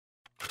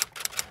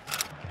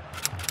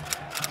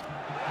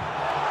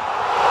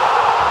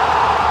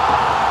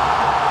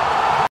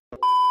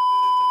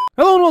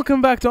and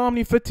welcome back to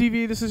OmniFit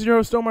TV. This is your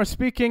host Omar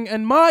speaking,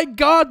 and my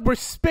God, were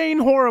Spain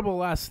horrible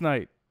last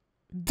night.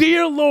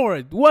 Dear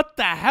Lord, what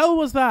the hell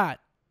was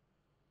that?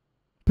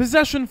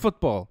 Possession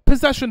football.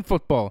 Possession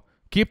football.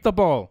 Keep the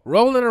ball.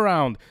 Roll it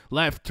around.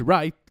 Left,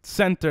 right,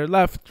 center.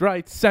 Left,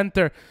 right,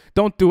 center.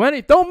 Don't do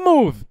any. Don't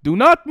move. Do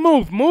not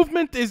move.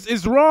 Movement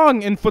is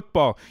wrong in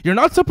football. You're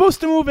not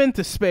supposed to move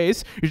into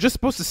space. You're just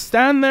supposed to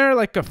stand there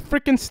like a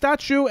freaking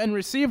statue and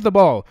receive the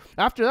ball.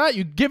 After that,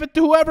 you give it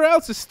to whoever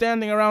else is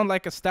standing around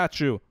like a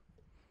statue.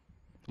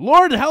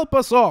 Lord help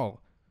us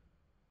all.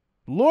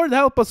 Lord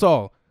help us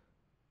all.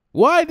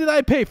 Why did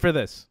I pay for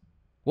this?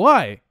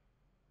 Why?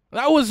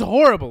 That was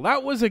horrible.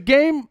 That was a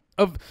game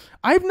of...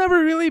 I've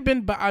never really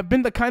been... I've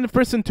been the kind of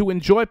person to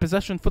enjoy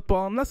possession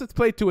football unless it's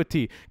played to a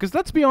T. Because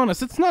let's be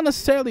honest, it's not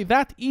necessarily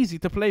that easy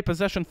to play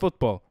possession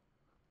football.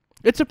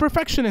 It's a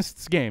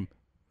perfectionist's game.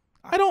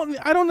 I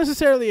don't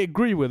necessarily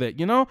agree with it,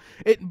 you know?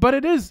 But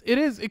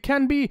it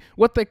can be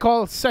what they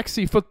call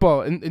sexy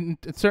football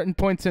at certain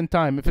points in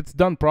time if it's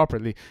done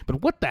properly.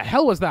 But what the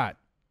hell was that?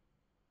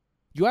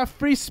 You have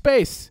free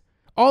space.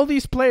 All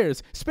these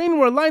players, Spain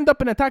were lined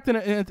up and attacked in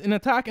a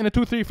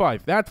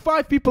 2-3-5. They had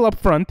 5 people up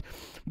front.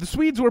 The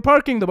Swedes were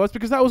parking the bus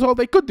because that was all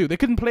they could do. They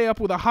couldn't play up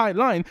with a high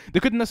line. They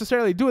couldn't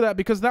necessarily do that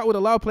because that would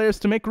allow players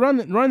to make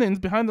run-ins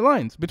behind the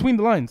lines, between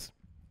the lines,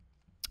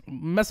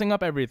 messing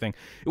up everything.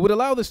 It would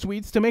allow the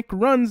Swedes to make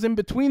runs in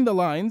between the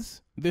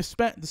lines, the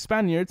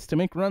Spaniards to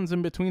make runs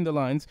in between the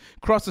lines,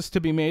 crosses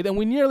to be made, and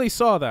we nearly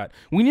saw that.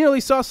 We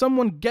nearly saw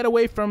someone get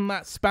away from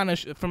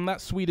that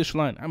Swedish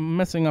line. I'm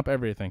messing up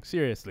everything,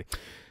 seriously.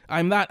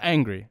 I'm that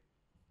angry.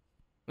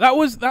 That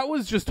was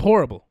just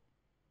horrible.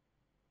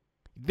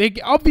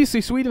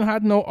 Obviously Sweden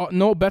had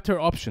no better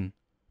option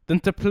than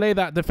to play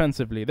that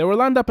defensively. They were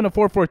lined up in a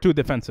 4-4-2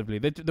 defensively.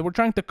 They were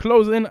trying to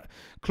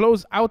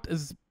close out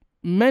as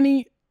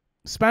many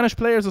Spanish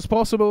players as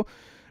possible,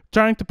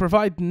 trying to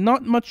provide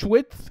not much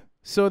width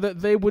so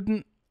that they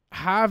wouldn't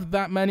have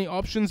that many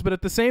options, but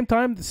at the same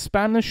time the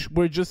Spanish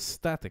were just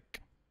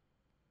static.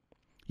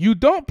 You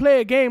don't play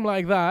a game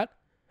like that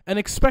and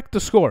expect to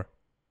score.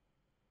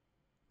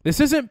 This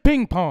isn't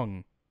ping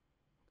pong.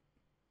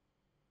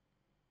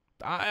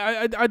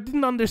 I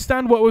didn't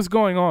understand what was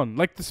going on.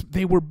 Like this,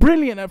 they were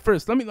brilliant at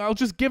first. I'll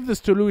just give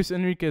this to Luis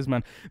Enriquez,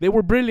 man. They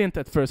were brilliant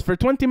at first. For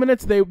 20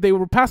 minutes, they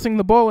were passing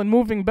the ball and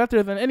moving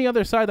better than any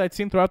other side I'd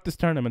seen throughout this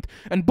tournament.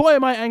 And boy,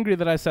 am I angry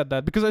that I said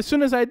that, because as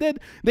soon as I did,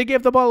 they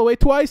gave the ball away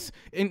twice,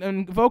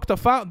 invoked a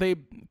foul, they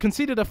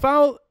conceded a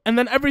foul, and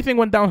then everything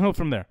went downhill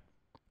from there.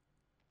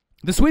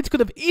 The Swedes could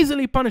have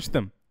easily punished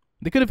them.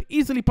 They could have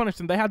easily punished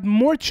them. They had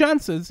more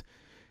chances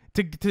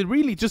to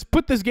really just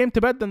put this game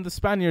to bed than the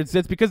Spaniards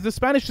did, because the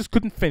Spanish just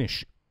couldn't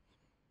finish.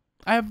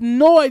 I have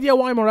no idea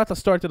why Morata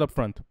started up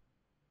front.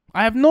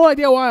 I have no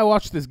idea why I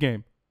watched this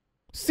game.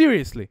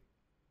 Seriously.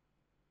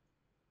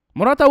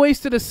 Morata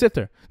wasted a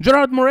sitter.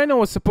 Gerard Moreno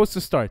was supposed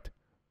to start.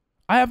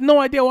 I have no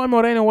idea why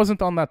Moreno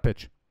wasn't on that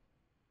pitch.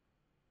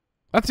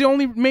 That's the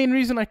only main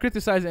reason I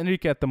criticize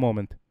Enrique at the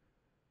moment.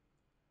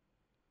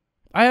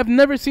 I have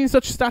never seen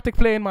such static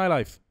play in my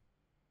life.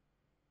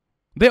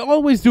 They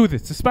always do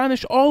this. The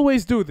Spanish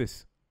always do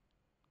this.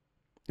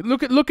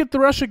 Look at the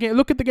Russia game.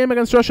 Look at the game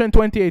against Russia in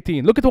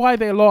 2018. Look at why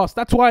they lost.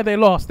 That's why they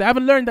lost. They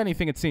haven't learned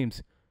anything, it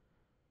seems.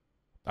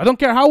 I don't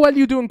care how well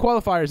you do in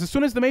qualifiers. As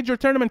soon as the major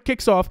tournament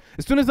kicks off,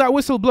 as soon as that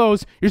whistle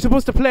blows, you're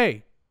supposed to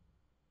play.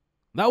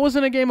 That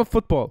wasn't a game of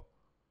football.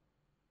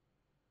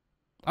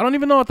 I don't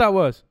even know what that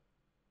was.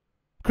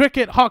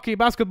 Cricket, hockey,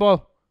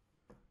 basketball.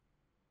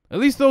 At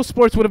least those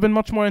sports would have been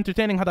much more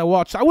entertaining had I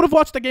watched. I would have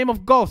watched a game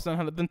of golf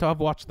than to have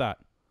watched that.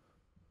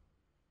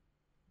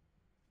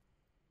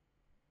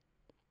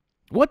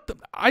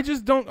 I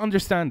just don't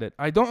understand it.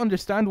 I don't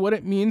understand what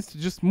it means to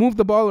just move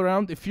the ball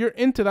around. If you're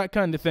into that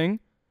kind of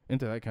thing,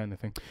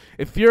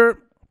 if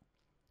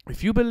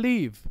you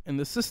believe in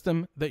the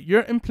system that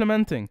you're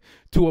implementing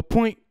to a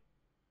point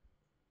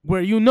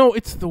where you know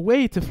it's the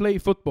way to play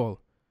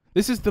football,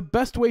 this is the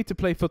best way to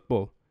play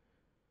football,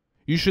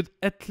 you should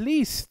at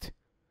least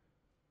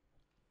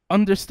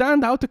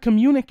understand how to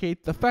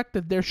communicate the fact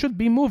that there should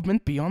be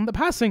movement beyond the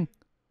passing.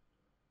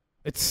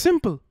 It's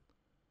simple.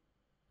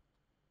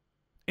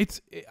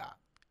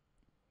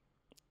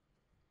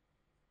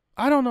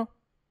 I don't know.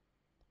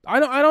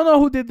 I don't know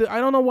who did this. I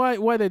don't know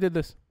why they did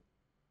this.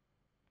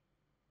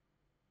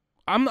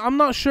 I'm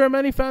not sure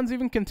many fans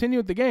even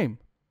continued the game.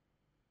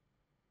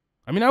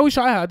 I mean, I wish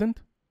I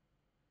hadn't.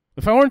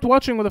 If I weren't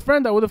watching with a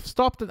friend, I would have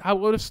stopped it. I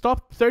would have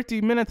stopped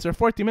 30 minutes or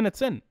 40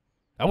 minutes in.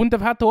 I wouldn't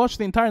have had to watch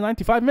the entire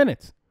 95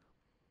 minutes.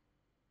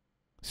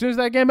 As soon as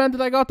that game ended,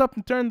 I got up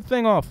and turned the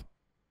thing off.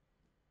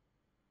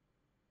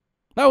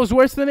 That was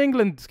worse than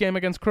England's game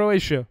against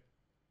Croatia.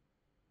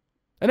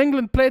 And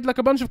England played like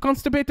a bunch of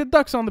constipated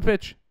ducks on the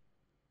pitch.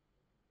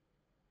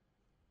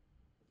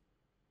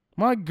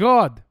 My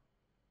God.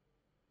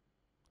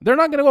 They're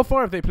not going to go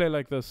far if they play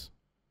like this.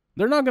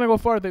 They're not going to go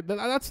far.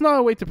 That's not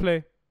a way to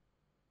play.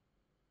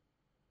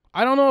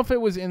 I don't know if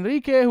it was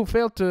Enrique who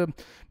failed to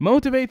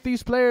motivate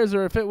these players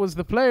or if it was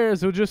the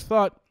players who just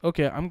thought,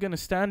 okay, I'm going to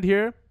stand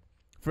here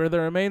for the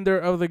remainder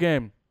of the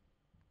game.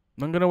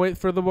 I'm going to wait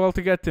for the ball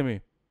to get to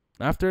me.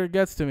 After it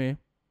gets to me,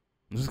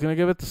 I'm just going to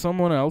give it to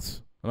someone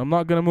else, and I'm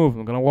not going to move.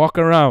 I'm going to walk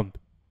around.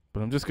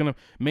 But I'm just going to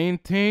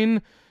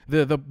maintain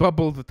the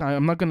bubble that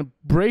I'm not going to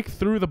break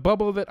through the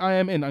bubble that I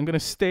am in. I'm going to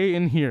stay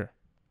in here.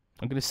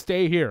 I'm going to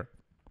stay here.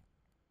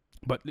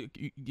 But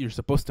you're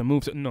supposed to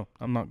move. So no,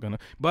 I'm not going to.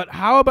 But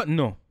how about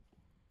no?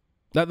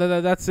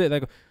 That's it.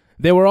 Like,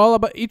 they were all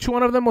about, each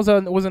one of them was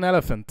an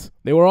elephant.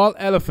 They were all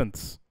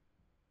elephants.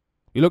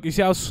 You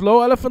see how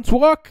slow elephants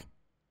walk?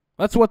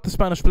 That's what the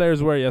Spanish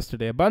players were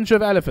yesterday. A bunch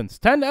of elephants.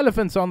 10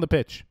 elephants on the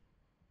pitch.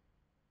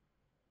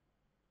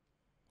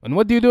 And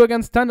what do you do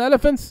against 10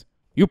 elephants?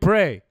 You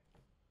pray.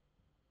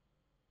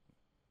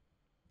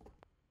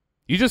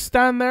 You just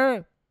stand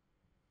there,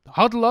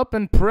 huddle up,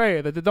 and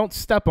pray that they don't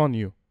step on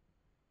you.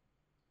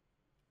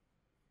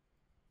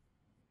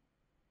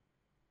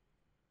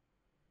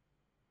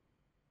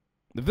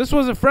 If this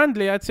was a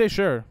friendly, I'd say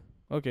sure.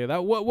 Okay,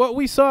 that what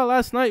we saw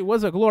last night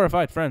was a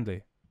glorified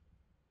friendly.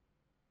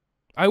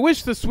 I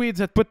wish the Swedes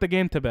had put the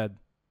game to bed.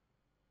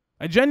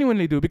 I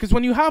genuinely do, because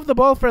when you have the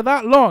ball for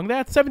that long, they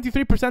had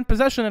 73%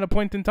 possession at a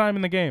point in time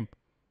in the game.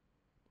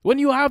 When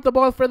you have the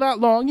ball for that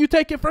long, you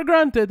take it for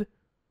granted.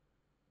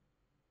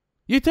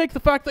 You take the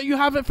fact that you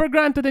have it for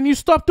granted and you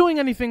stop doing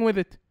anything with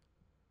it.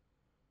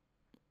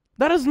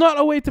 That is not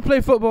a way to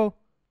play football.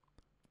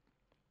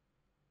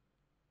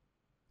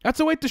 That's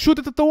a way to shoot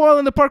it at the wall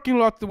in the parking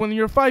lot when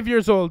you're 5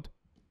 years old.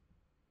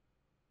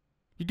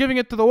 You're giving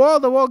it to the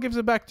wall gives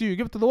it back to you. You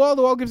give it to the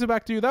wall gives it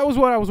back to you. That was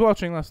what I was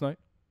watching last night.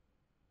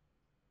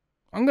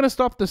 I'm going to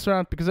stop this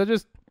rant because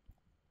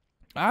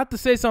I had to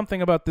say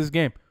something about this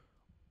game.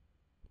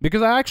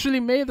 Because I actually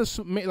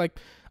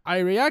I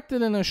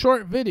reacted in a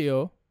short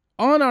video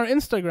on our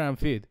Instagram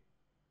feed.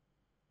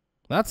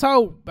 That's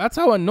how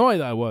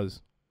annoyed I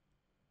was.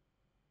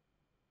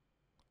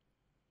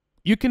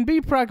 You can be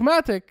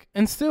pragmatic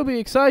and still be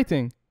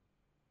exciting.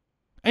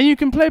 And you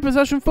can play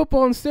possession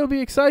football and still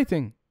be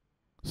exciting.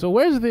 So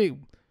where's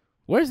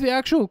the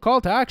actual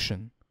call to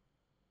action?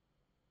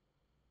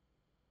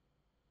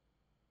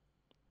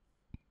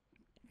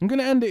 I'm going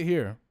to end it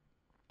here.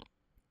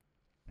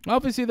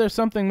 Obviously, there's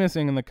something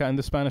missing in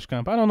the Spanish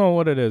camp. I don't know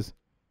what it is.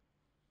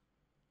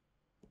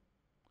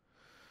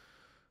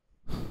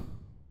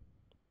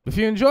 If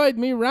you enjoyed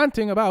me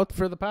ranting about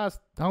for the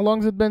past, how long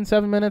has it been?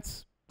 7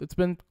 minutes? It's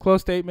been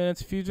close to 8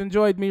 minutes. If you've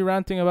enjoyed me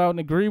ranting about and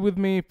agree with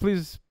me,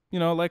 please,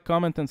 like,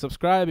 comment, and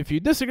subscribe. If you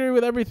disagree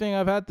with everything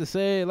I've had to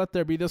say, let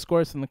there be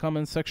discourse in the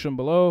comments section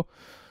below.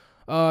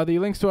 The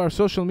links to our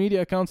social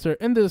media accounts are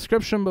in the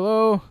description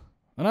below.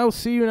 And I will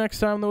see you next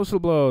time the whistle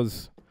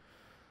blows.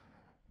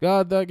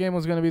 God, that game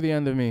was going to be the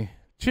end of me.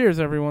 Cheers,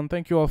 everyone.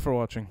 Thank you all for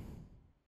watching.